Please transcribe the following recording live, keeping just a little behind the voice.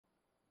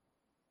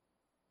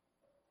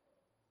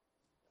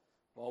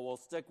Well, we'll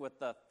stick with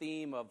the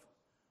theme of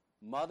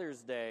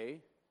Mother's Day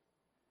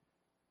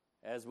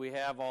as we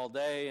have all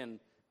day, and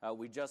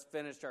we just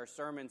finished our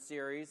sermon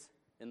series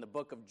in the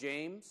book of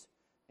James,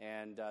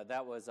 and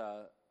that was,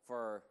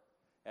 for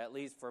at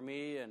least for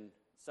me and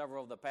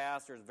several of the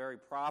pastors, very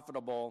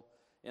profitable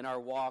in our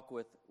walk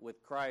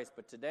with Christ.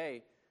 But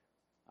today,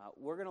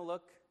 we're going to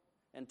look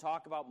and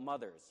talk about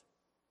mothers.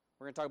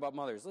 We're going to talk about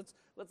mothers.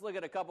 Let's look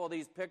at a couple of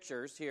these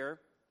pictures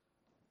here.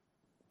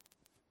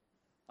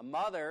 A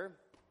mother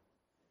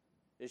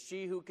is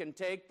she who can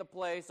take the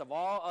place of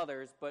all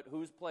others, but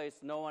whose place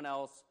no one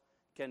else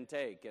can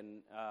take.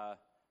 And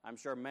I'm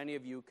sure many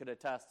of you could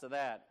attest to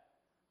that.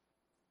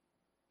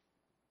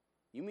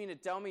 You mean to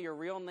tell me your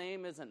real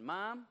name isn't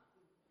Mom?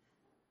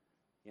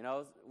 You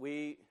know,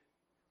 we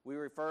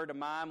refer to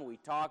Mom, we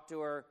talk to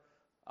her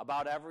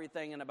about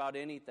everything and about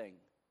anything.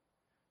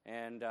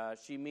 And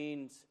she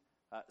means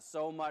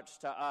so much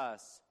to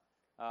us,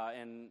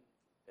 and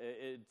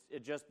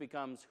it just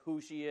becomes who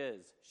she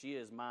is. She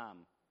is Mom.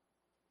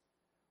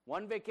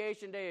 One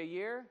vacation day a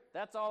year,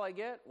 that's all I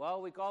get?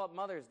 Well, we call it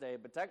Mother's Day,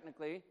 but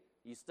technically,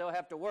 you still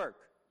have to work.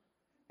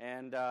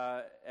 And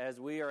as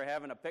we are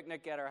having a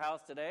picnic at our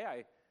house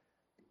today,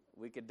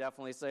 we could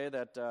definitely say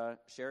that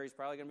Sherry's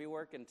probably going to be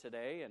working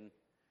today. And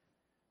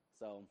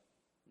so,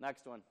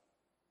 next one.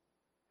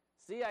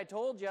 See, I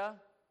told you.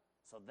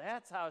 So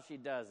that's how she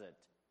does it.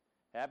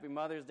 Happy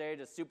Mother's Day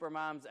to super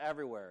moms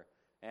everywhere.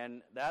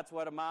 And that's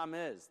what a mom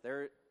is.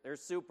 They're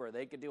super.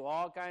 They can do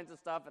all kinds of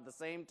stuff at the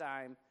same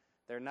time.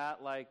 They're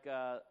not like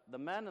the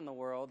men in the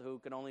world who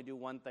can only do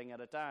one thing at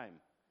a time.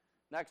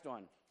 Next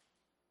one.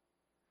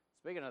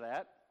 Speaking of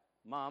that,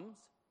 moms,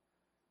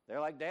 they're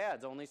like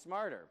dads, only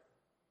smarter.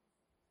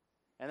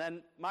 And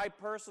then my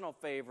personal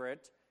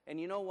favorite,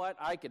 and you know what?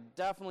 I could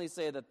definitely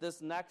say that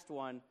this next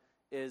one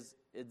is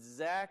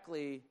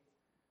exactly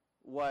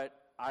what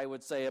I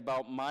would say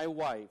about my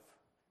wife.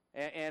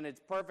 And it's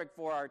perfect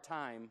for our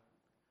time.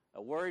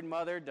 A worried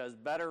mother does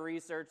better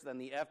research than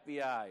the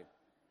FBI.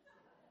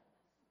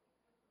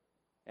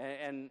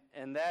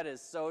 And that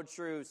is so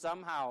true.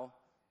 Somehow,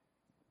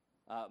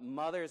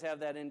 mothers have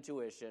that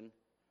intuition.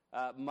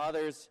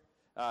 Mothers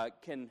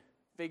can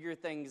figure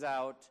things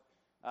out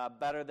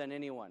better than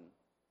anyone.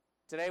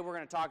 Today we're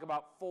going to talk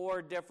about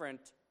 4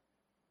 different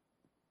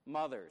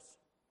mothers.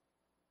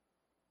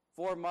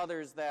 4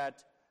 mothers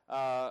that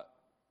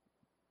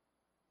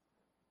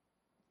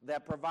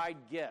provide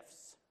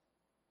gifts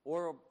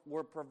or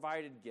were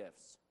provided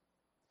gifts.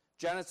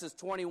 Genesis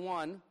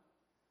 21,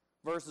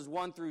 verses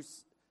 1 through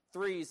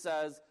 3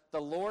 says,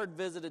 "The Lord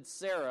visited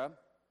Sarah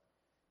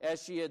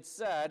as she had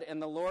said, and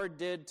the Lord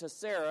did to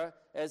Sarah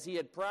as he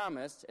had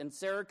promised, and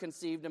Sarah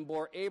conceived and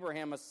bore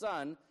Abraham a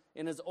son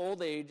in his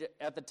old age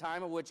at the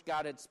time of which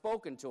God had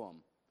spoken to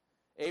him.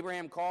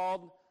 Abraham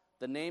called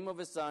the name of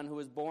his son who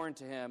was born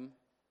to him,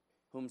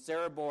 whom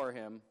Sarah bore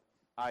him,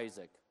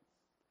 Isaac."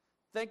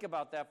 Think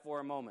about that for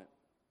a moment.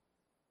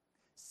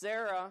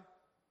 Sarah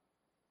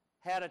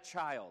had a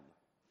child.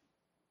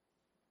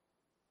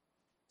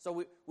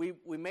 So we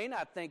may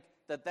not think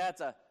that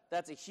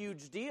that's a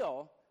huge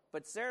deal,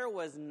 but Sarah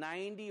was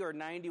 90 or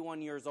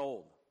 91 years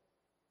old.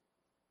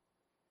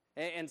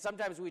 And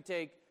sometimes we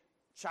take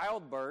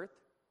childbirth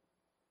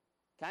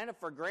kind of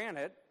for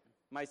granted.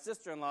 My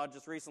sister-in-law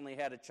just recently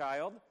had a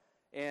child,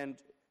 and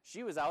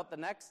she was out the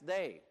next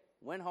day,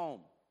 went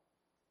home.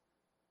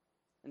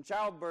 And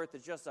childbirth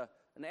is just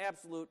an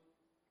absolute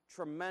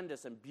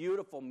tremendous and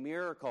beautiful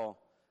miracle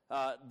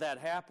that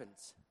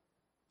happens.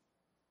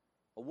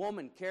 A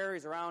woman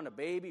carries around a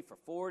baby for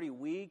 40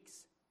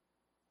 weeks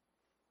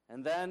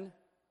and then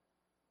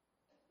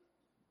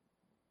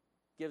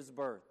gives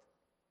birth.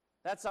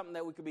 That's something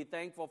that we could be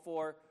thankful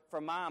for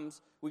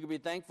moms. We could be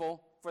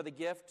thankful for the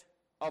gift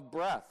of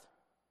breath.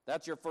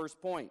 That's your first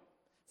point.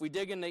 If we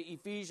dig into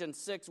Ephesians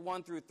 6,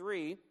 1 through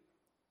 3,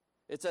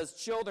 it says,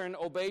 "Children,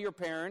 obey your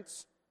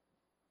parents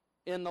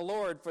in the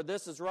Lord, for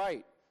this is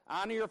right.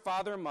 Honor your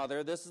father and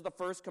mother. This is the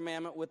first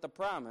commandment with the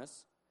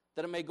promise,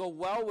 that it may go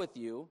well with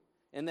you,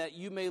 and that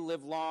you may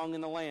live long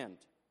in the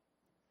land."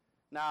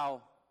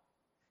 Now,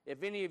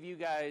 if any of you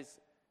guys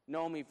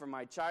know me from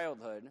my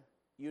childhood,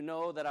 you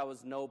know that I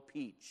was no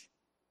peach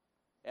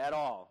at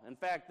all. In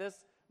fact,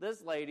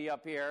 this lady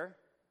up here,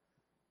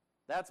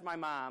 that's my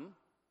mom,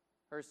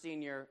 her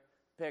senior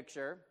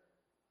picture.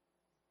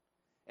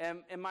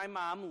 And my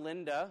mom,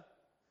 Linda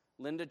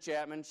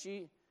Chapman,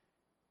 she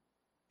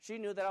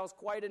knew that I was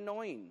quite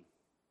annoying.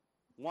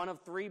 One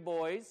of 3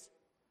 boys,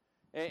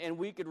 and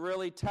we could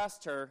really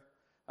test her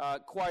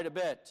quite a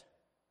bit.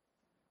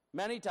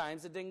 Many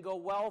times it didn't go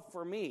well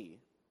for me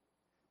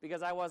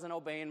because I wasn't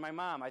obeying my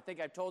mom. I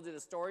think I've told you the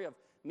story of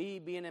me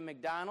being in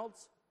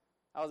McDonald's.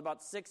 I was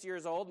about 6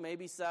 years old,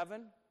 maybe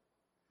 7,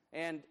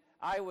 and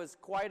I was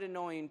quite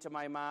annoying to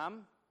my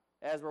mom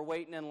as we're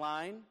waiting in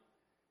line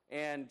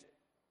and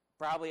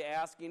probably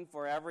asking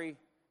for every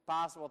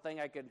possible thing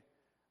I could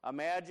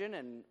imagine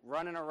and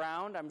running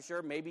around, I'm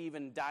sure, maybe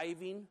even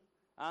diving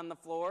on the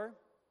floor.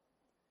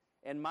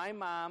 And my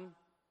mom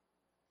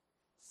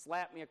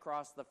slapped me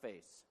across the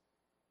face.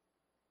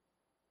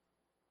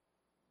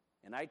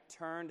 And I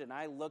turned and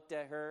I looked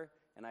at her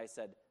and I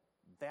said,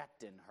 that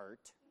didn't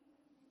hurt.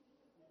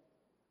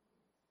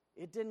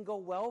 It didn't go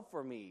well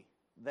for me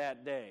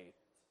that day.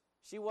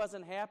 She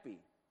wasn't happy.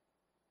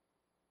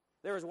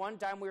 There was one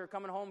time we were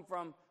coming home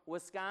from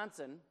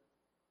Wisconsin,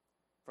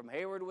 from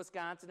Hayward,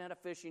 Wisconsin, had a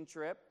fishing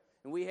trip,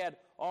 and we had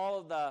all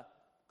of the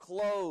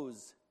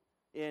clothes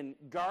in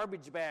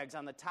garbage bags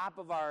on the top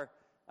of our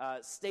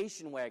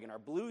station wagon, our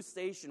blue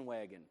station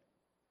wagon.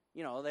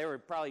 You know, they were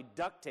probably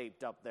duct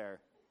taped up there.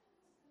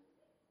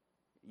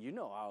 You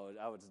know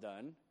how it's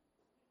done.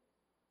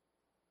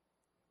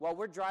 Well,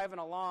 we're driving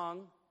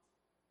along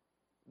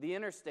the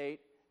interstate,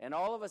 and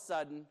all of a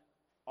sudden,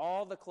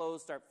 all the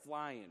clothes start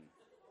flying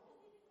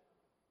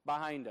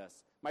behind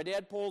us. My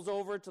dad pulls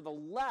over to the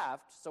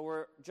left, so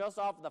we're just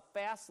off the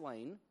fast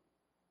lane.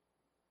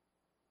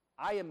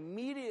 I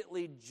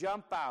immediately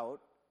jump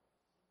out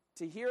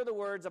to hear the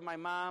words of my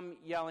mom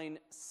yelling,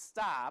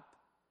 "Stop,"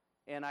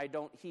 and I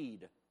don't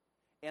heed.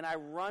 And I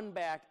run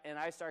back, and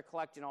I start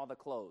collecting all the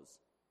clothes.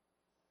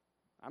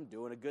 I'm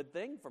doing a good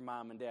thing for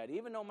Mom and Dad,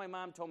 even though my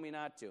mom told me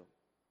not to.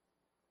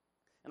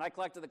 And I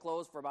collected the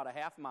clothes for about a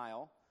half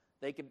mile.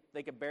 They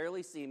could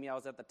barely see me. I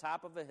was at the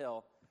top of a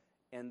hill.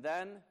 And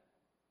then,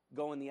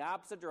 going the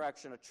opposite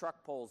direction, a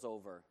truck pulls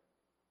over.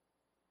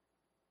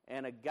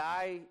 And a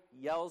guy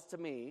yells to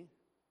me,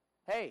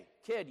 "Hey,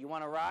 kid, you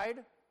want to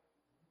ride?"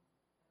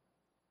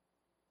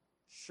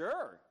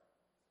 Sure.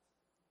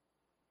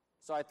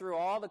 So I threw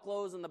all the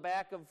clothes in the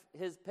back of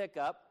his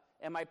pickup,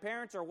 and my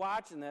parents are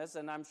watching this,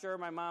 and I'm sure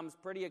my mom's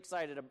pretty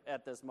excited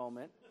at this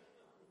moment.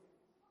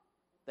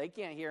 They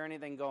can't hear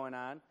anything going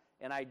on,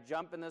 and I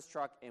jump in this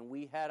truck, and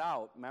we head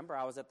out. Remember,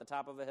 I was at the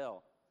top of a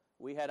hill.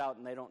 We head out,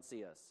 and they don't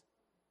see us.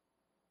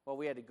 Well,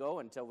 we had to go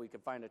until we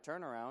could find a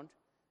turnaround.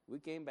 We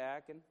came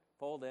back and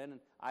pulled in,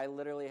 and I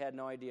literally had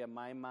no idea.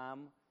 My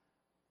mom,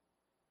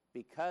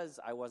 because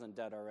I wasn't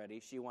dead already,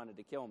 she wanted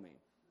to kill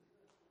me.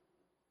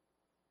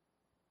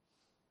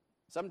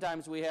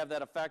 Sometimes we have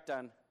that effect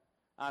on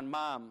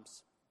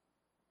moms.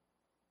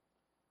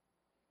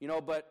 You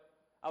know, but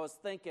I was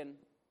thinking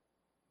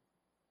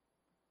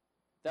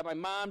that my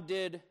mom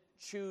did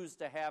choose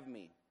to have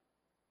me.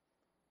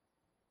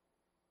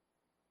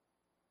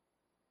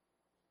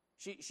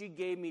 She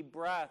gave me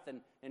breath,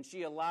 and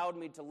she allowed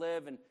me to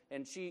live,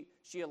 and she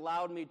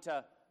allowed me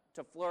to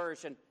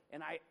flourish. And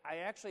I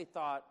actually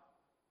thought,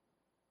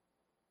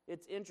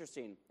 it's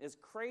interesting. As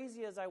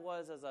crazy as I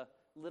was as a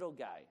little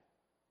guy,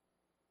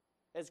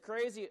 as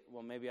crazy,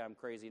 well, maybe I'm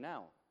crazy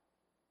now,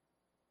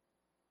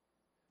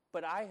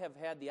 but I have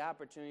had the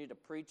opportunity to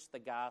preach the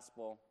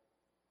gospel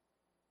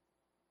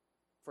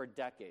for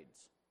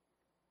decades.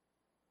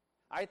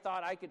 I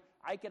thought I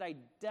could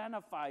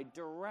identify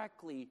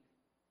directly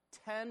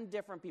 10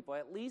 different people,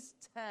 at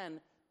least 10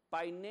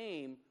 by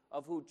name,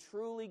 of who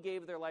truly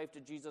gave their life to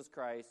Jesus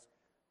Christ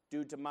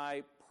due to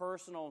my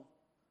personal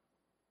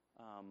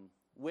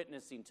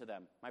witnessing to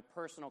them, my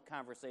personal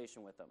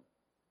conversation with them.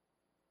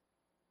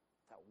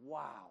 I thought,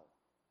 wow.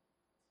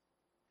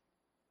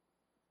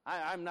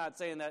 I'm not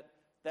saying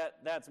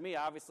that's me.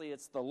 Obviously,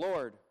 it's the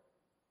Lord.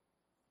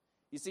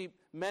 You see,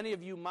 many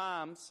of you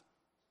moms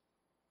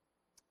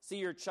see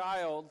your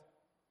child,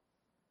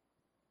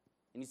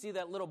 and you see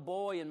that little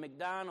boy in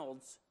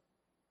McDonald's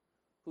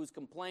who's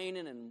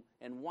complaining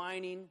and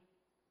whining.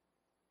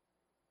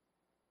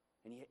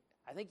 And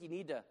I think you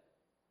need to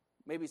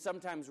maybe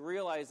sometimes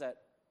realize that,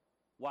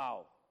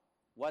 wow,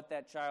 what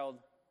that child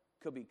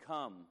could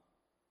become,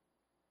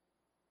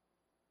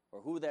 or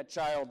who that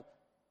child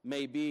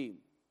may be.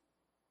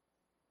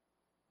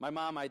 My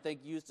mom, I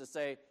think, used to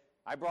say,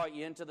 "I brought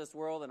you into this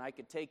world and I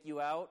could take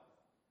you out."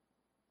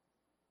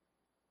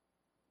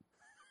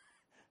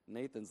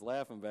 Nathan's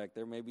laughing back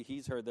there. Maybe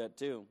he's heard that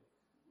too.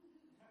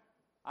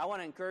 I want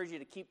to encourage you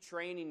to keep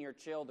training your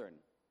children,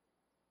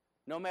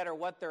 no matter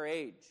what their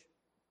age.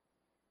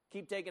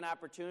 Keep taking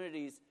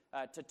opportunities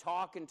to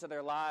talk into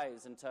their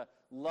lives and to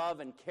love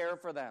and care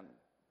for them,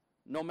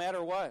 no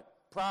matter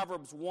what.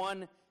 Proverbs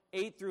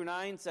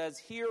 1:8-9 says,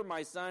 "Hear,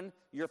 my son,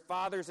 your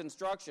father's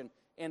instruction,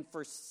 and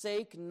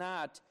forsake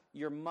not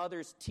your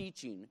mother's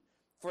teaching,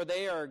 for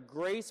they are a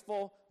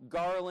graceful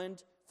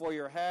garland for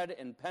your head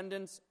and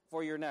pendants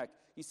for your neck."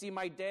 You see,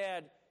 my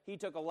dad, he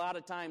took a lot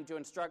of time to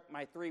instruct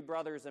my 3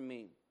 brothers and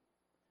me.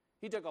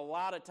 He took a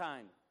lot of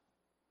time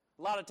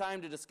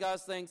to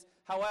discuss things.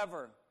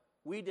 However,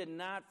 we did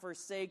not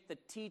forsake the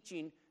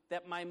teaching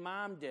that my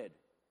mom did.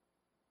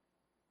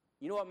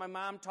 You know what my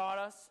mom taught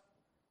us?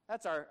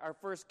 That's our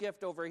first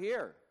gift over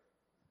here.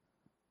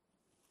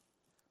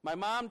 My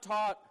mom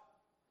taught,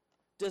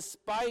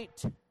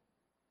 despite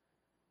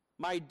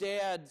my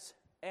dad's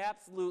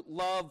absolute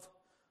love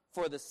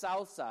for the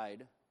South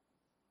Side,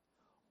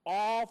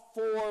 all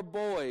 4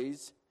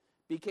 boys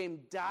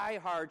became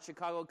diehard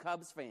Chicago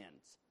Cubs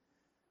fans.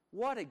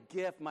 What a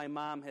gift my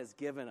mom has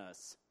given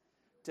us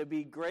to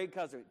be great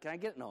Cubs fans. Can I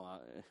get, no,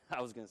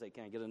 I was going to say,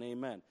 can I get an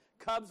amen?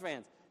 Cubs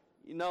fans.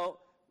 You know,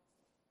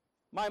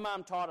 my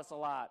mom taught us a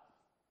lot.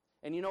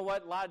 And you know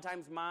what? A lot of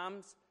times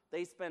moms,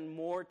 they spend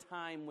more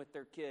time with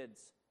their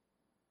kids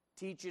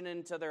teaching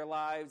into their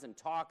lives and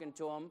talking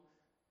to them,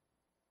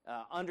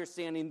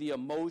 understanding the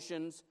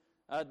emotions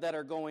that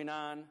are going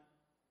on,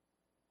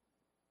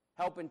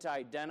 helping to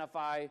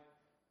identify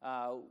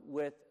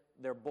with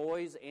their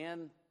boys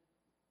and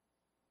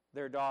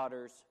their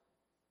daughters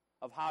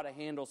of how to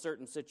handle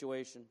certain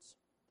situations.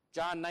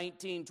 John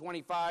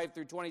 19:25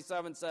 through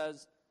 27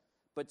 says,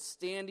 "But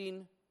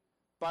standing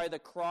by the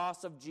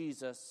cross of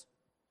Jesus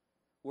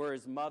were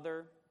his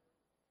mother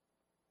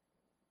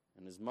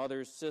and his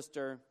mother's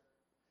sister,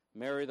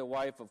 Mary the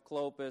wife of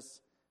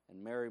Clopas,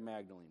 and Mary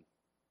Magdalene."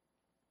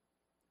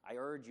 I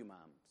urge you,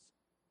 moms,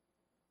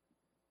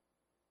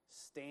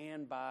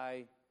 stand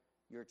by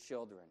your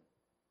children,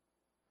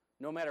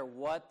 no matter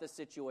what the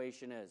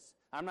situation is.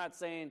 I'm not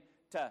saying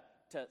to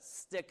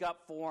stick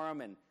up for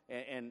them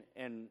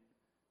and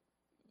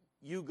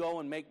you go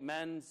and make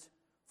amends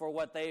for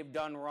what they've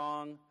done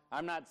wrong.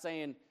 I'm not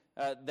saying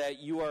that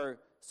you are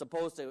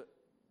supposed to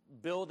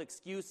build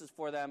excuses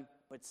for them,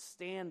 but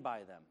stand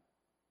by them.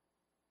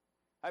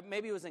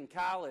 Maybe it was in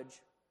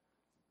college.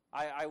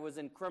 I was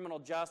in criminal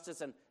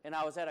justice, and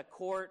I was at a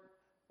court,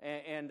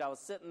 and I was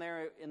sitting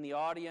there in the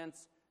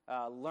audience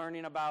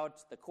learning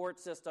about the court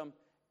system,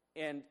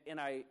 and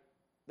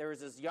there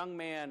was this young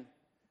man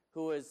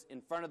who was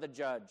in front of the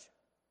judge.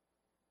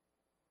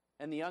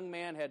 And the young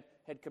man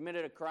had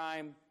committed a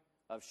crime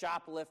of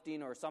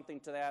shoplifting or something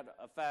to that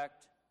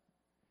effect.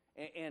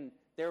 And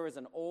there was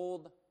an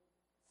old,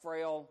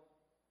 frail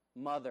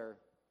mother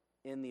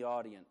in the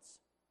audience.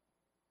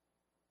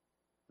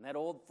 And that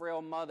old,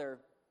 frail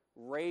mother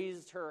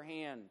raised her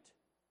hand.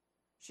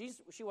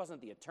 She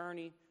wasn't the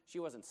attorney. She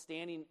wasn't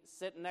sitting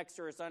next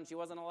to her son. She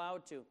wasn't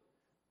allowed to.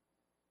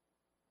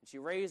 And she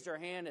raised her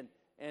hand,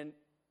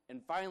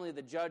 and finally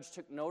the judge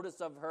took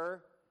notice of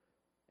her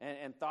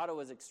and thought it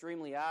was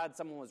extremely odd.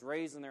 Someone was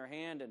raising their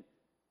hand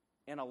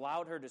and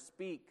allowed her to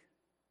speak.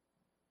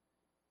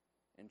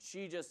 And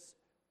she just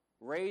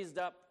raised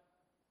up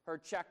her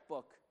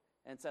checkbook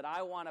and said,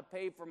 "I want to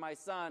pay for my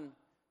son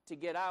to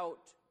get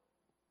out,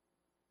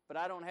 but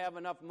I don't have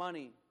enough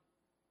money."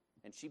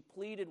 And she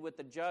pleaded with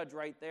the judge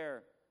right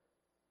there.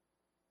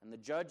 And the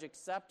judge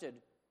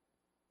accepted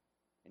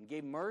and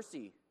gave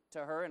mercy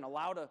to her and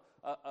allowed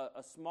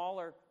a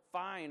smaller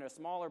fine, a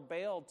smaller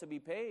bail to be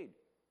paid.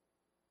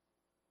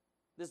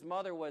 This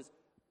mother was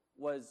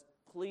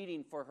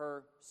pleading for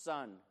her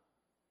son.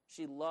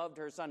 She loved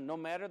her son. No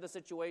matter the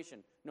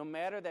situation, no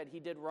matter that he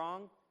did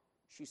wrong,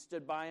 she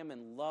stood by him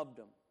and loved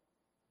him.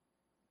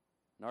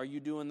 And are you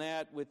doing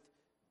that with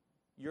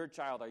your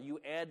child? Are you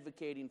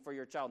advocating for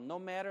your child, no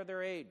matter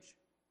their age?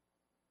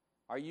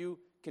 Are you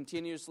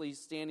continuously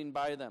standing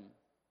by them?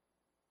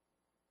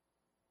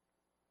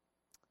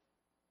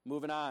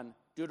 Moving on,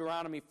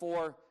 Deuteronomy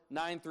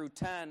 4:9 through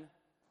 10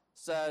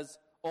 says,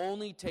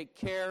 "Only take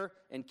care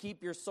and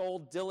keep your soul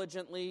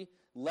diligently,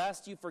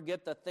 lest you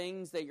forget the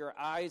things that your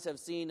eyes have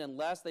seen, and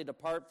lest they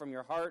depart from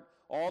your heart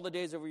all the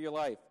days of your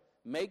life.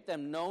 Make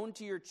them known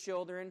to your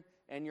children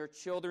and your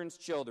children's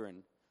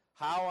children.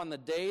 How on the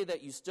day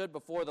that you stood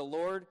before the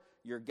Lord,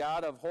 your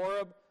God of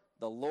Horeb,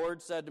 the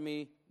Lord said to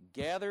me,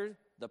 'Gather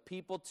the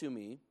people to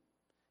me,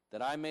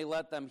 that I may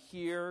let them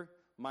hear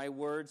my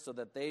words, so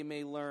that they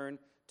may learn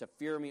to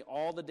fear me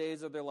all the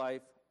days of their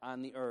life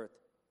on the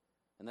earth,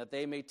 and that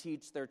they may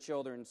teach their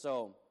children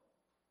so.'"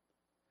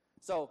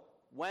 So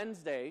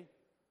Wednesday,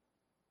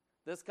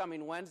 this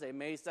coming Wednesday,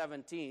 May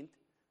 17th,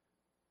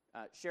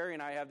 Sherry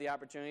and I have the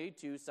opportunity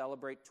to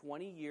celebrate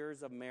 20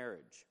 years of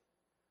marriage.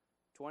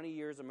 20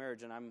 years of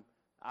marriage, and I'm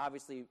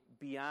obviously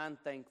beyond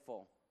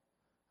thankful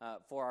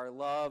for our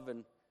love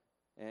and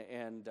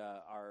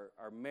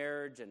our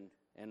marriage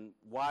and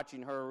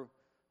watching her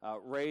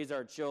raise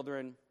our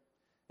children.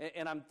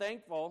 And I'm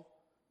thankful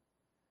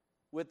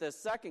with this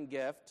second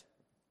gift.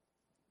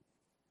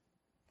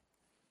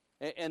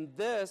 And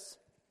this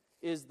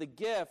is the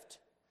gift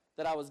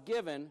that I was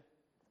given,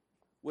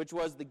 which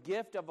was the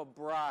gift of a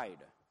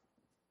bride.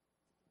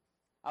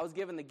 I was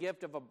given the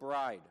gift of a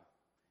bride.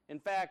 In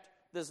fact,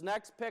 this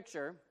next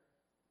picture,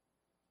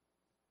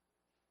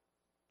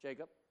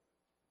 Jacob,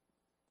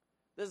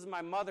 this is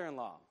my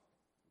mother-in-law.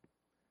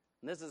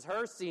 And this is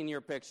her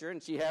senior picture,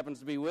 and she happens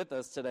to be with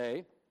us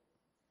today.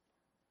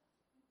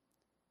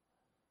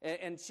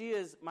 And she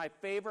is my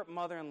favorite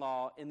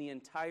mother-in-law in the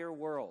entire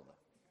world.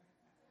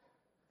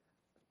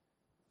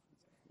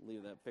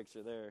 Leave that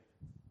picture there.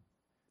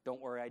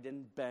 Don't worry, I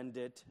didn't bend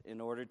it in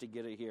order to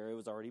get it here. It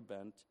was already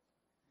bent.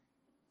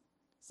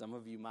 Some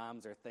of you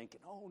moms are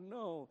thinking, "Oh,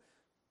 no."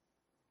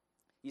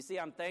 You see,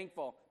 I'm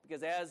thankful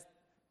because as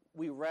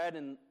we read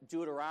in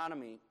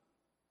Deuteronomy,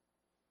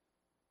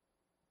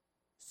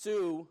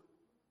 Sue,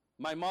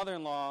 my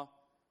mother-in-law,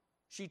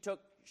 she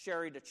took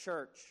Sherry to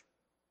church.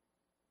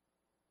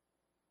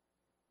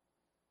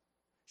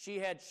 She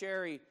had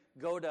Sherry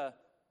go to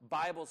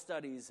Bible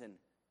studies and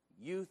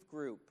youth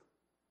group.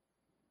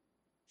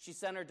 She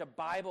sent her to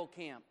Bible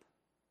camp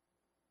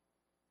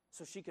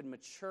so she could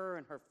mature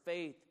in her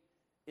faith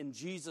in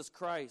Jesus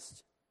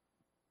Christ.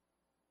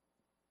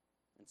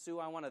 And Sue,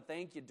 I want to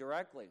thank you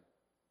directly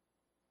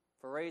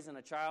for raising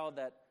a child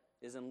that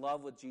is in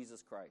love with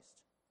Jesus Christ.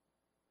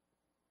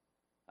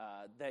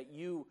 That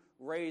you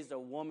raised a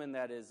woman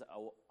that is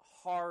a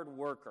hard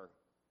worker,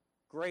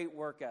 great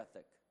work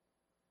ethic.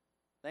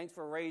 Thanks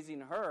for raising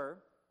her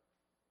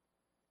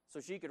so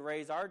she could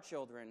raise our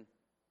children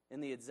in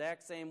the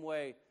exact same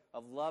way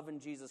of love in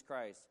Jesus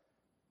Christ.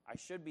 I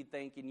should be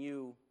thanking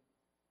you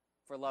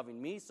for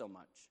loving me so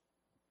much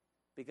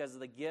because of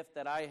the gift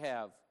that I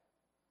have,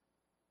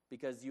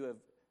 because you have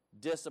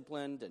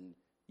disciplined and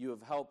you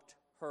have helped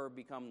her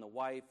become the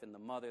wife and the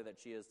mother that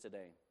she is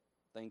today.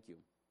 Thank you.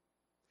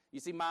 You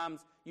see,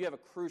 moms, you have a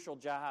crucial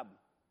job.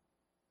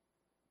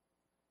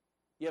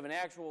 You have an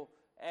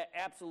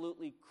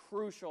absolutely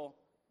crucial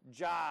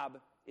job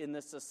in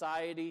this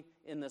society,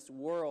 in this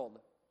world.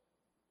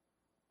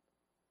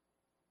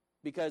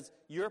 Because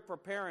you're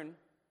preparing,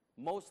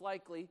 most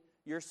likely,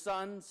 your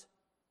sons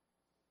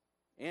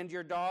and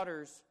your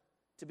daughters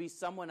to be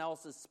someone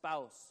else's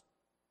spouse,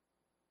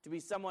 to be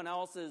someone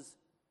else's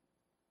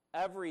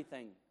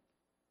everything.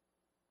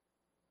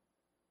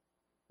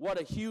 What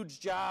a huge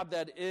job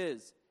that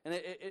is. And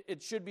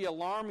it should be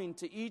alarming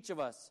to each of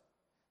us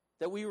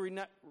that we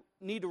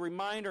need to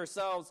remind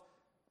ourselves,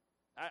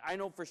 I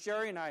know for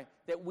Sherry and I,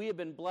 that we have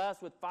been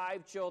blessed with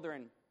 5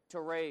 children to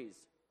raise.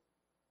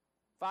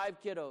 5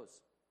 kiddos.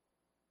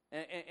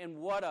 And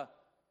what a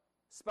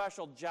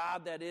special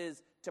job that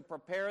is to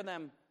prepare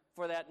them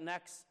for that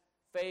next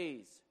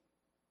phase.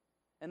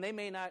 And they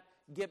may not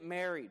get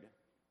married,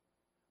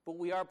 but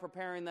we are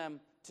preparing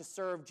them to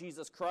serve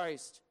Jesus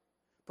Christ,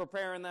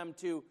 preparing them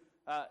to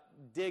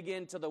dig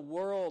into the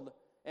world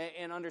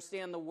and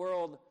understand the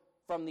world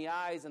from the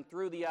eyes and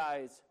through the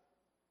eyes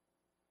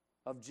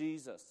of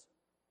Jesus.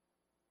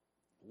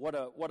 What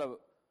a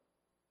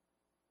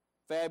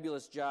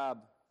fabulous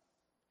job.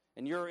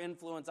 And your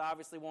influence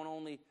obviously won't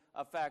only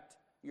affect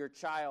your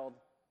child,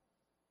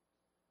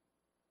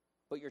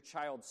 but your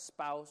child's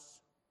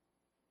spouse,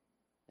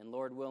 and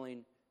Lord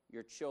willing,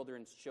 your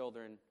children's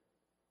children,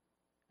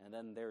 and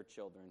then their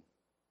children.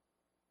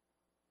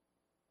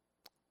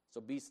 So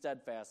be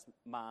steadfast,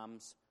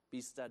 moms. Be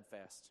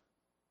steadfast.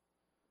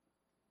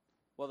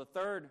 Well, the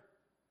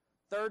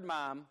third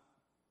mom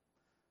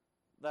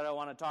that I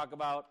want to talk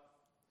about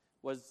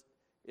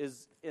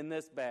is in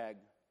this bag.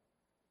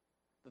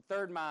 The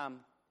third mom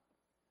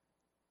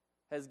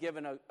has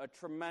given a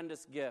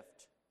tremendous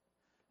gift,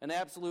 an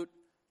absolute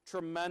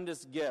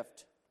tremendous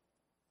gift.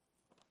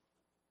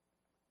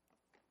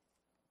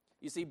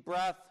 You see,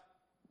 breath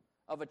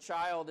of a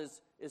child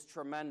is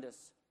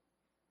tremendous.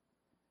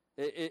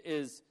 It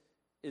is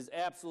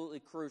absolutely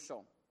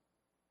crucial.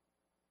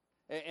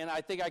 And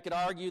I think I could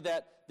argue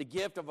that the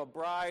gift of a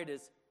bride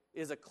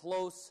is a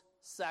close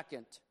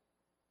second.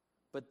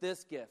 But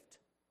this gift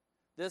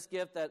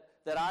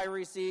that I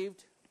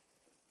received,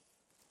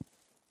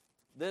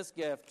 this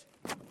gift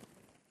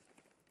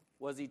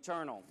was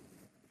eternal.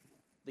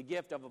 The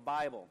gift of a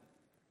Bible.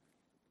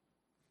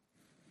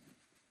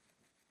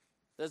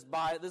 This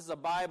is a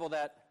Bible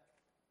that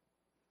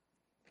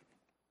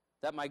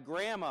my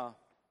grandma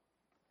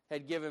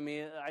had given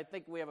me. I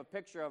think we have a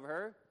picture of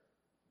her.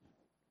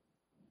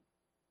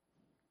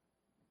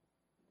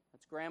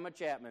 That's Grandma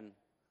Chapman,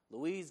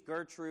 Louise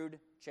Gertrude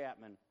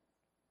Chapman.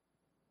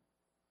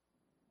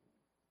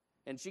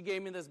 And she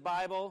gave me this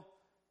Bible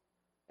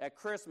at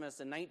Christmas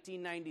in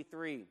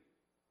 1993.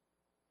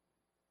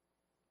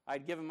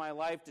 I'd given my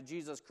life to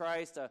Jesus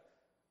Christ a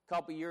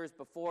couple years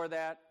before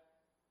that.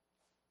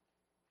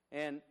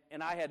 And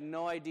I had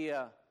no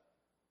idea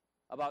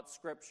about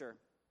Scripture.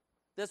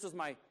 This was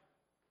my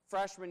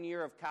freshman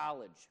year of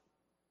college.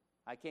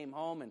 I came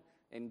home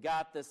and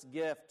got this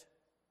gift.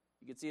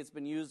 You can see it's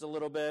been used a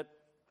little bit.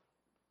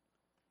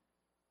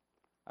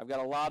 I've got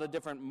a lot of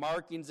different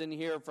markings in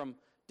here from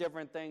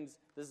different things.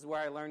 This is where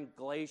I learned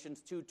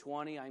Galatians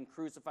 2:20. I'm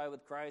crucified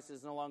with Christ. It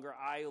is no longer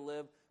I who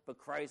live, but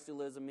Christ who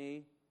lives in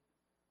me.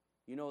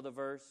 You know the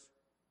verse.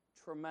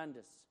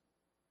 Tremendous.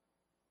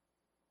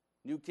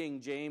 New King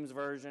James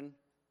Version.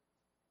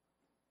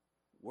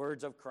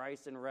 Words of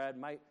Christ in red.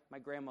 My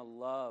grandma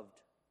loved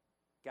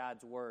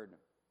God's Word.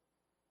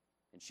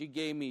 And she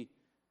gave me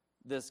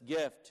this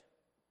gift.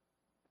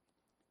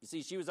 You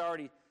see, she was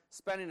already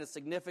spending a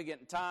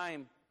significant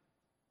time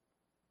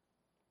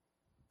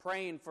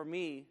praying for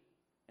me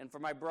and for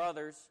my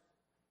brothers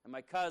and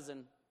my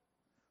cousin,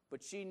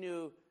 but she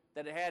knew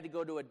that it had to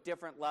go to a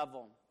different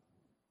level,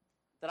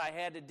 that I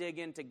had to dig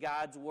into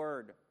God's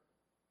Word.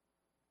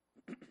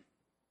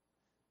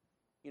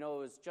 You know, it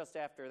was just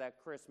after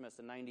that Christmas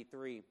in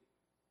 93.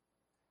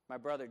 My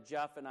brother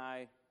Jeff and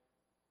I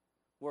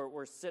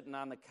were sitting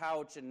on the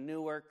couch in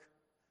Newark,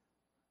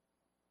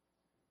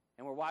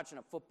 and we're watching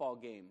a football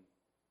game.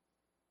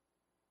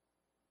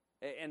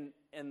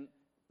 And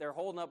they're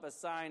holding up a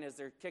sign as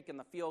they're kicking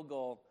the field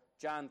goal,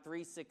 John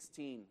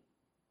 3:16.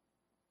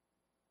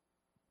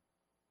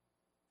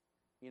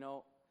 You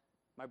know,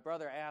 my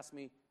brother asked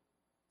me,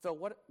 Phil,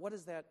 what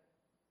is that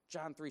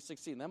John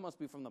 3:16? That must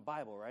be from the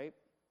Bible, right?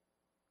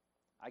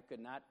 I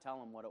could not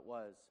tell him what it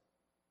was.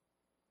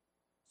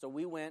 So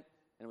we went,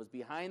 and it was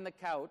behind the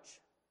couch.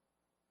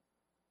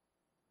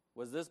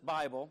 was this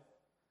Bible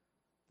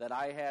that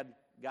I had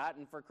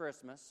gotten for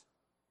Christmas,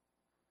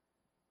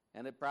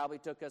 and it probably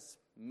took us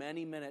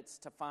many minutes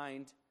to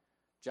find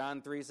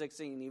John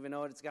 3:16, even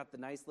though it's got the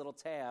nice little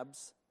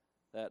tabs,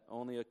 that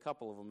only a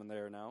couple of them in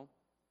there now.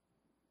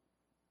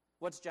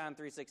 What's John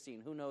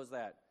 3:16? Who knows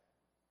that?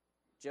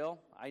 Jill,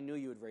 I knew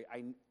you would raise.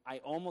 I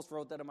almost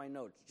wrote that in my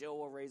notes. Jill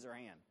will raise her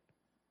hand.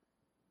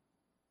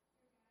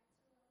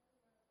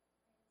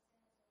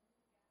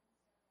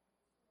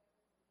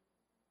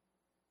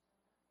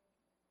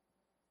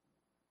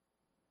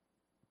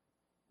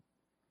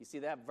 You see,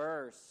 that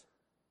verse,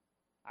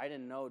 I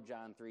didn't know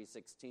John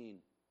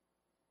 3:16.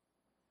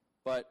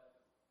 But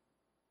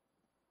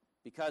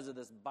because of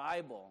this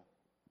Bible,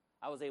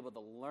 I was able to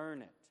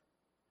learn it.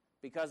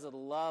 Because of the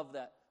love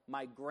that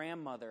my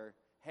grandmother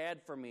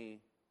had for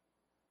me,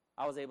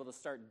 I was able to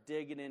start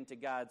digging into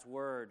God's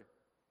Word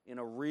in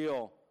a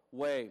real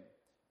way.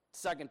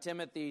 2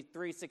 Timothy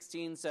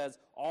 3:16 says,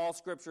 all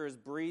Scripture is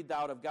breathed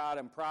out of God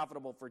and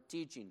profitable for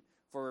teaching,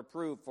 for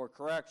reproof, for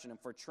correction, and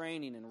for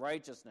training in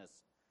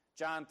righteousness.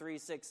 John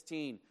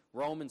 3:16,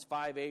 Romans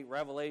 5:8,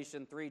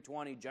 Revelation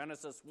 3:20,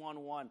 Genesis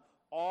 1:1,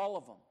 all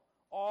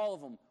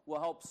of them will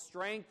help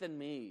strengthen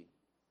me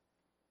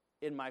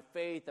in my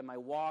faith and my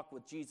walk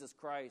with Jesus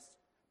Christ.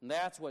 And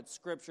that's what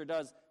Scripture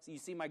does. So you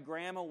see, my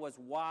grandma was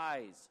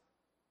wise.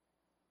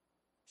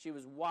 She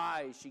was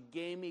wise. She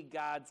gave me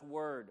God's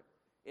Word.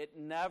 It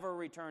never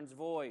returns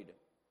void.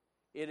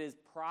 It is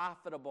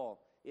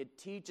profitable. It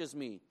teaches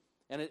me.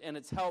 And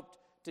it's helped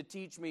to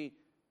teach me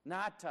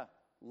not to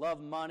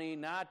love money,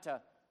 not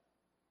to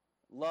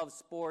love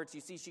sports. You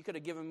see, she could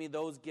have given me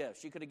those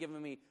gifts. She could have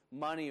given me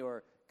money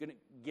or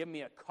give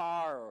me a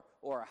car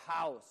or a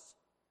house.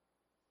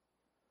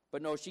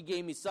 But no, she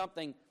gave me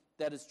something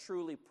that is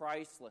truly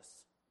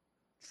priceless.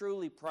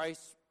 Truly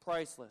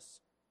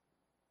priceless.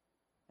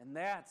 And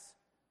that's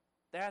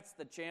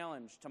the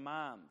challenge to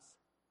moms.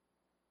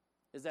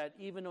 Is that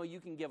even though you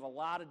can give a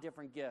lot of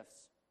different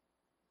gifts,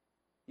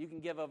 you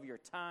can give of your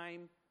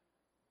time,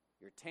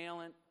 your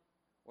talent,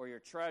 or your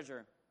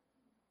treasure,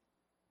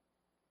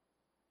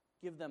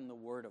 give them the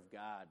Word of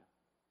God.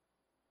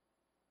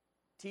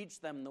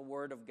 Teach them the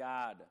Word of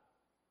God.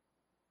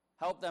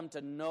 Help them to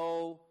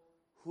know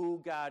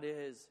who God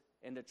is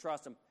and to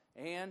trust Him.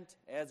 And,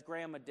 as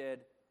Grandma did,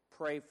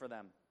 pray for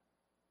them.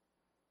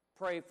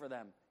 Pray for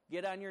them.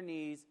 Get on your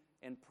knees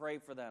and pray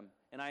for them.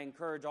 And I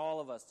encourage all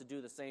of us to do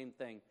the same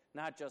thing.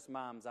 Not just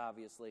moms,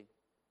 obviously.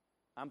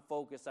 I'm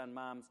focused on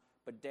moms,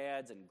 but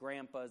dads and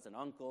grandpas and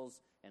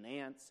uncles and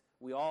aunts,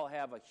 we all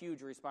have a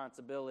huge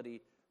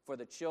responsibility for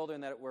the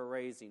children that we're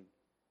raising.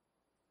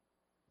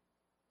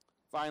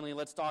 Finally,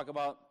 let's talk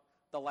about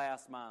the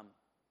last mom,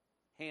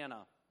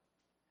 Hannah.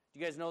 Do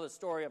you guys know the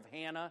story of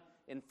Hannah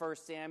in 1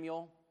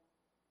 Samuel?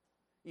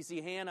 You see,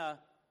 Hannah,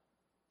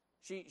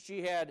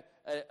 she had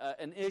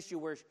an issue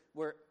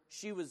where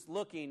she was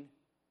looking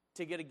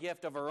to get a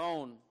gift of her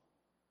own.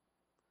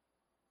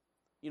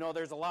 You know,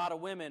 there's a lot of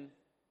women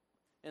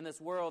in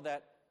this world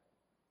that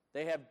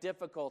they have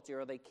difficulty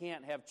or they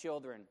can't have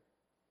children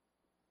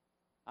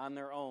on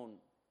their own.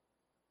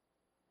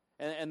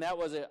 And that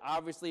was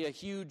obviously a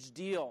huge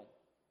deal.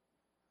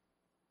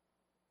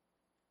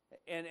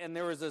 And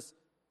there was this,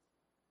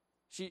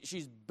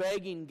 she's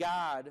begging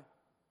God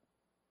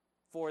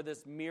for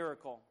this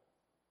miracle.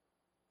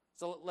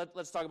 So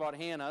let's talk about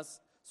Hannah.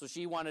 So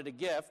she wanted a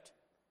gift.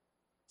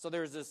 So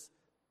there's this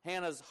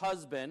Hannah's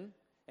husband,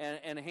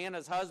 and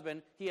Hannah's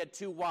husband, he had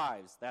 2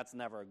 wives. That's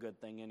never a good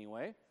thing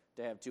anyway,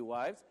 to have 2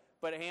 wives.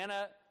 But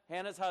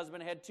Hannah's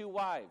husband had 2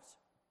 wives.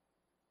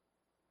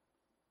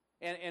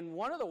 And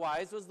one of the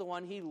wives was the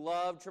one he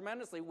loved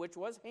tremendously, which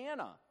was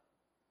Hannah.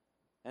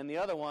 And the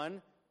other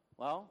one,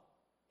 well,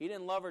 he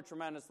didn't love her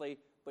tremendously,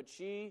 but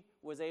she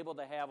was able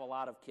to have a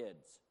lot of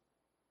kids.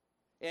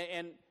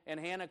 And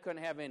Hannah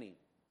couldn't have any,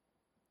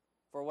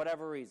 for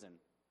whatever reason.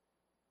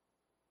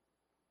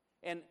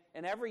 And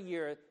every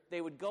year,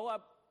 they would go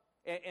up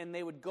and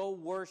they would go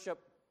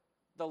worship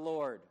the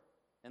Lord.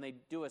 And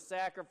they'd do a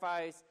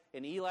sacrifice,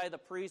 and Eli the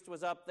priest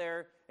was up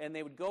there, and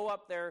they would go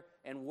up there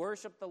and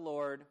worship the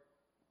Lord.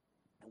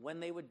 And when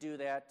they would do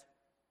that,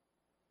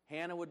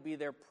 Hannah would be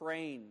there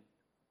praying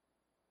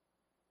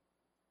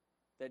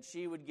that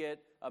she would get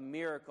a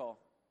miracle.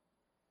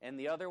 And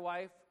the other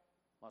wife,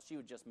 well, she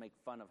would just make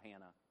fun of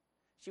Hannah.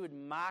 She would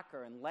mock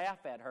her and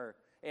laugh at her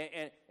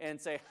and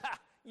say, "Ha,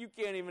 you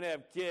can't even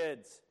have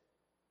kids."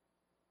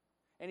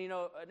 And you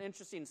know, an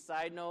interesting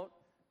side note,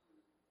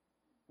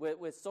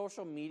 with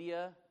social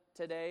media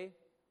today,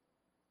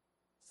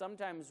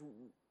 sometimes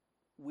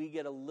we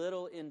get a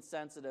little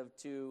insensitive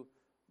to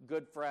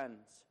good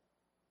friends,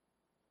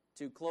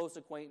 to close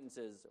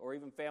acquaintances, or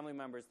even family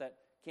members that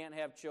can't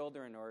have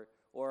children or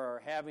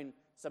are having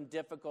some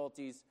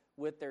difficulties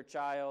with their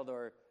child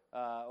or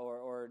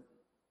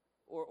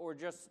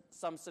just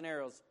some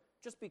scenarios.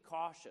 Just be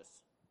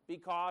cautious. Be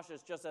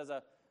cautious just as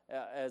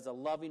a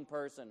loving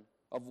person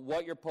of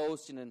what you're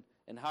posting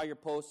and how you're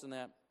posting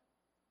that.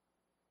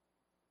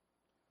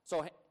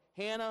 So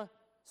Hannah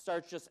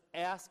starts just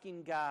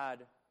asking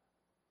God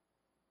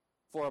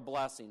for a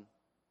blessing.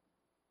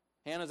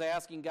 Hannah's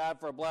asking God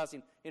for a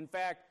blessing. In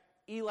fact,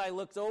 Eli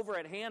looks over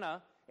at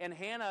Hannah, and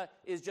Hannah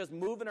is just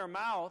moving her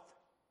mouth,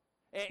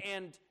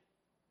 and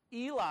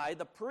Eli,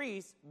 the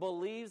priest,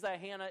 believes that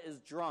Hannah is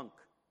drunk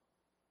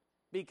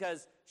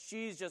because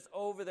she's just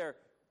over there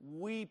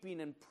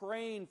weeping and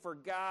praying for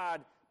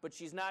God, but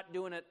she's not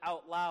doing it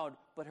out loud,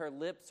 but her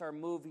lips are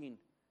moving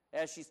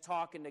as she's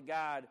talking to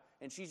God,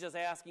 and she's just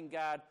asking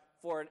God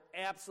for an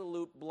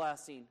absolute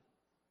blessing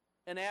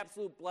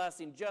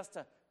just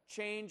to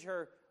change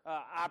her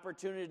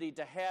opportunity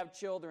to have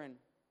children.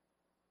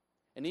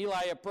 And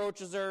Eli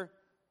approaches her,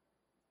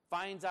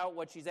 finds out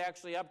what she's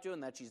actually up to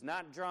and that she's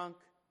not drunk,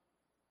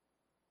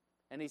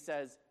 and he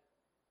says,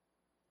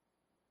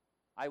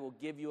 I will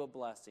give you a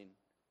blessing,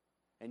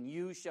 and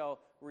you shall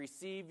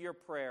receive your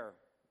prayer.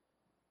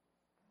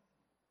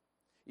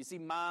 You see,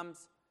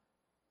 moms,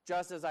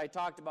 just as I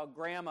talked about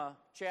Grandma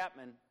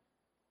Chapman,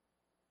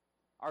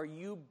 are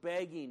you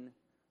begging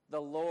the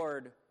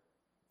Lord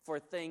for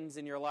things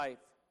in your life?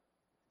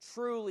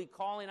 Truly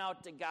calling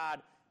out to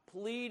God,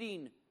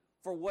 pleading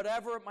for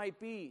whatever it might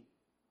be.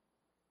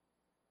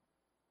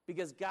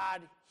 Because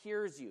God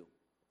hears you.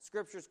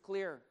 Scripture's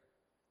clear.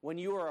 When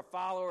you are a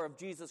follower of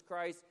Jesus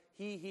Christ,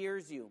 He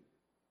hears you.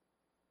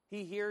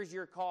 He hears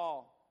your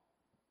call.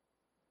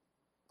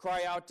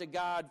 Cry out to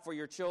God for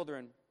your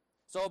children.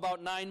 So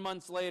about 9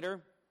 months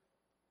later,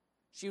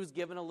 she was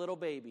given a little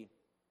baby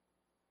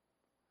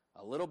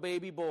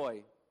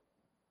boy.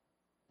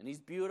 And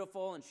he's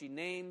beautiful, and she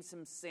names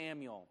him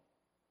Samuel,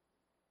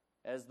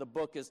 as the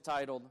book is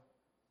titled.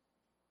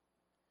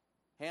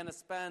 Hannah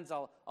spends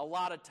a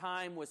lot of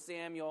time with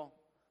Samuel,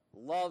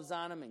 loves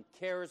on him and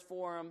cares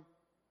for him.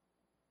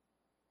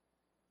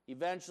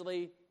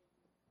 Eventually,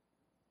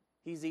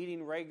 he's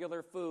eating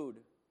regular food.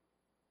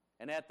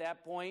 And at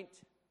that point,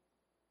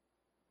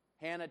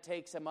 Hannah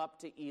takes him up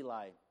to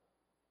Eli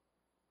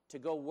to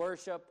go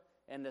worship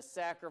and to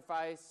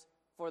sacrifice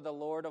for the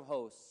Lord of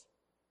hosts.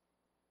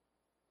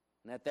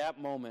 And at that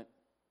moment,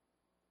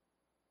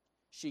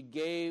 she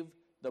gave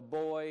the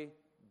boy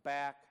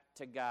back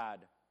to God.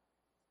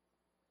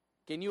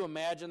 Can you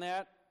imagine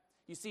that?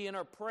 You see, in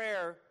her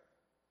prayer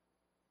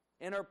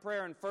in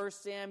 1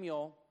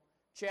 Samuel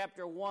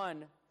chapter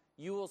 1,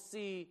 you will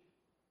see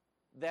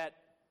that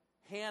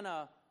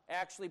Hannah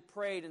actually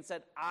prayed and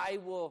said, I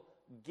will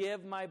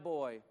give my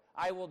boy.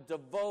 I will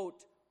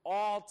devote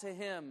all to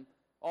him,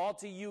 all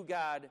to you,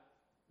 God.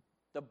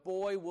 The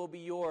boy will be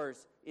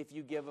yours if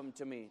you give him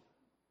to me.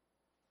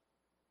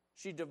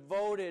 She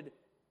devoted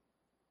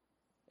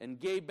and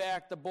gave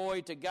back the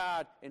boy to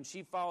God, and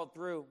she followed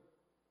through.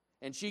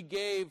 And she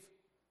gave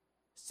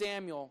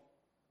Samuel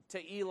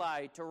to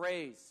Eli to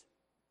raise,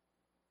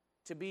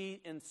 to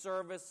be in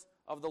service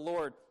of the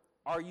Lord.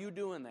 Are you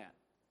doing that?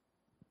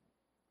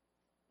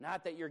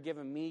 Not that you're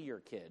giving me your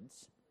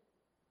kids,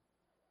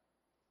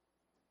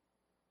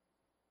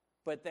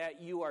 but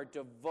that you are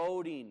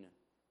devoting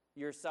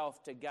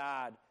yourself to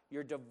God.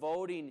 You're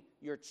devoting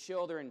your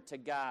children to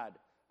God.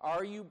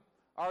 Are you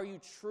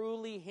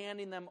truly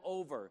handing them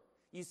over?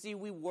 You see,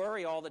 we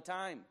worry all the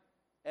time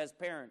as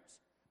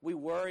parents. We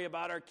worry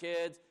about our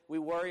kids. We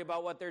worry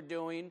about what they're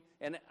doing.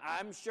 And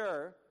I'm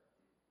sure,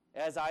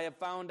 as I have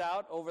found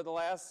out over the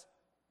last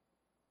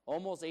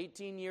almost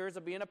 18 years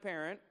of being a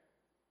parent,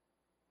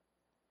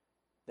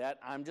 that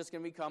I'm just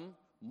going to become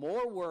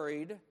more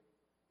worried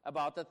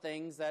about the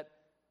things that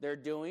they're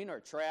doing or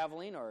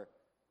traveling or...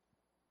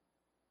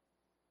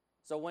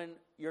 So when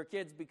your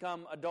kids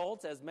become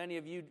adults, as many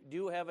of you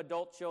do have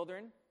adult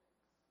children,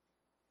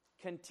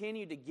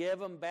 continue to give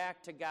them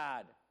back to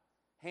God.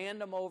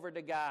 Hand them over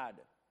to God.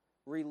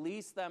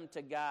 Release them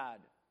to God.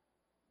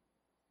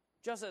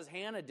 Just as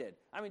Hannah did.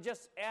 I mean,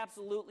 just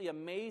absolutely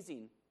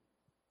amazing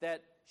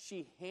that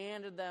she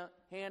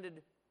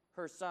handed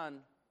her son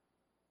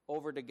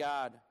over to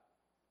God.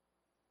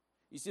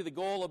 You see, the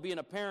goal of being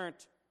a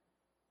parent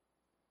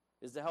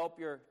is to help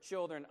your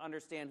children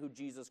understand who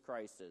Jesus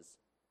Christ is.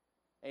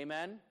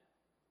 Amen?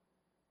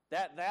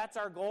 That's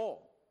our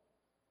goal,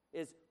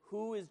 is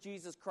who is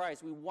Jesus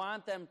Christ. We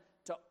want them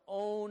to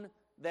own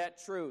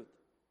that truth.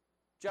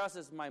 Just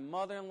as my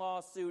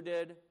mother-in-law, Sue,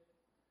 did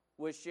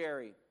with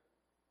Sherry.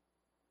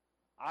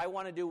 I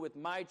want to do with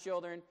my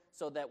children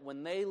so that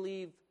when they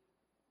leave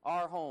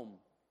our home,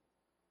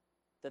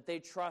 that they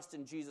trust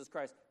in Jesus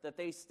Christ, that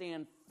they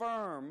stand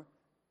firm,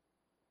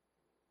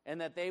 and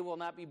that they will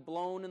not be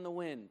blown in the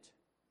wind.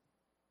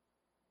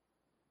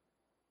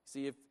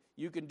 See, if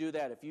you can do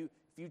that, if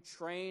you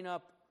train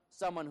up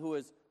someone who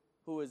is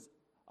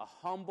a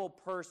humble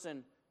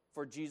person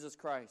for Jesus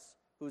Christ,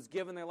 who's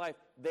given their life,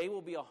 they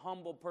will be a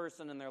humble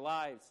person in their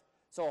lives.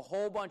 So a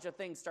whole bunch of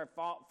things start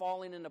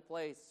falling into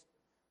place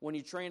when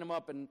you train them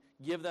up and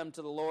give them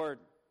to the Lord.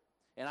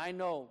 And I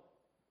know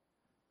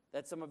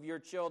that some of your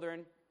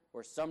children,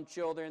 or some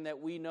children that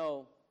we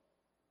know,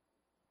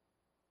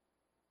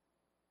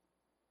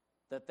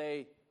 that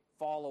they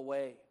fall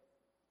away,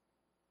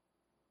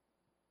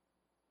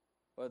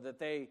 or that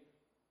they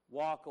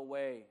walk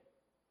away.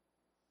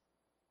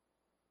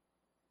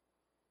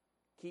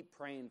 Keep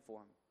praying for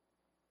them.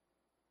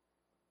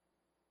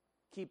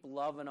 keep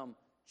loving them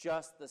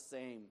just the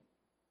same.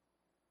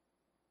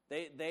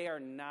 They are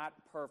not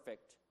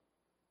perfect,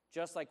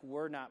 just like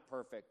we're not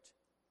perfect.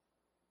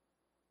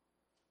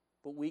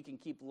 But we can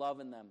keep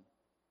loving them.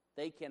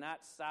 They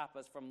cannot stop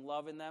us from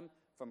loving them,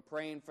 from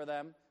praying for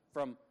them,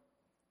 from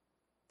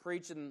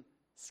preaching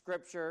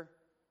Scripture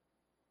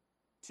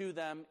to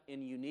them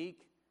in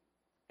unique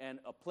and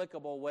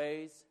applicable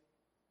ways.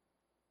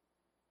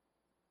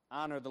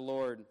 Honor the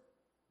Lord.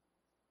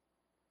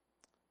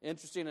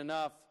 Interesting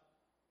enough,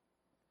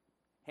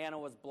 Hannah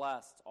was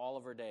blessed all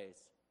of her days.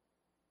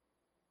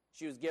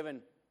 She was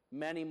given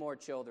many more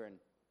children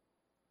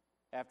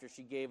after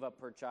she gave up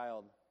her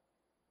child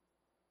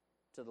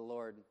to the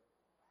Lord.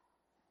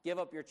 Give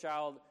up your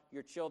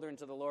children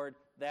to the Lord.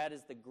 That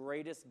is the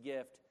greatest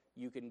gift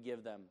you can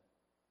give them.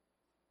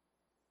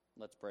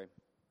 Let's pray.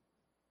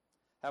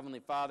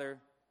 Heavenly Father,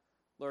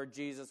 Lord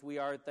Jesus, we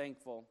are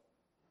thankful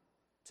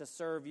to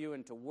serve you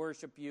and to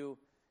worship you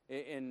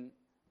in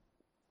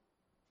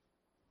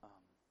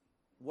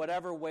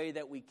whatever way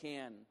that we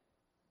can.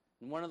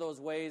 And one of those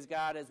ways,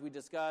 God, as we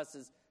discuss,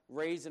 is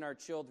raising our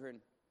children.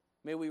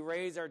 May we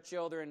raise our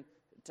children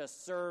to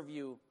serve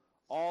you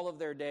all of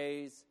their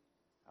days.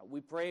 We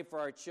pray for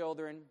our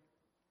children,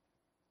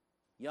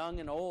 young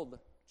and old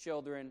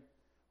children.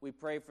 We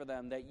pray for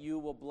them, that you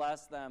will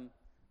bless them,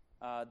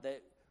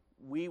 that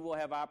we will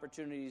have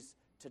opportunities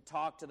to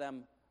talk to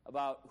them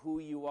about who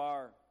you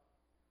are.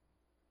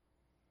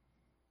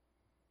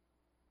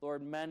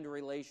 Lord, mend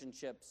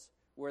relationships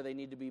where they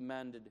need to be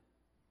mended.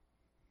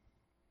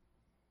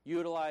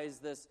 Utilize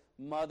this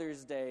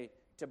Mother's Day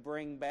to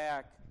bring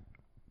back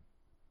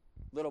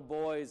little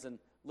boys and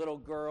little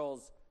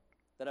girls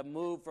that have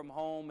moved from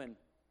home, and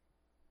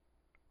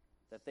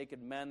that they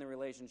could mend the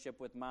relationship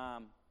with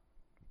Mom.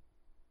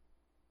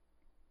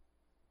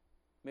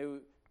 May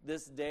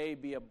this day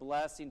be a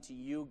blessing to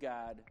you,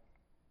 God.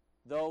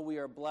 Though we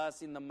are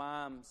blessing the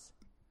moms,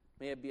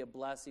 may it be a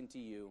blessing to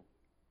you.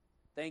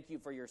 Thank you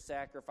for your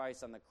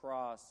sacrifice on the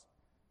cross,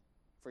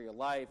 for your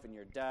life and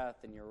your death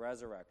and your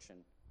resurrection.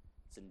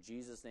 It's in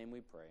Jesus' name we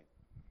pray.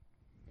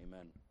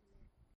 Amen.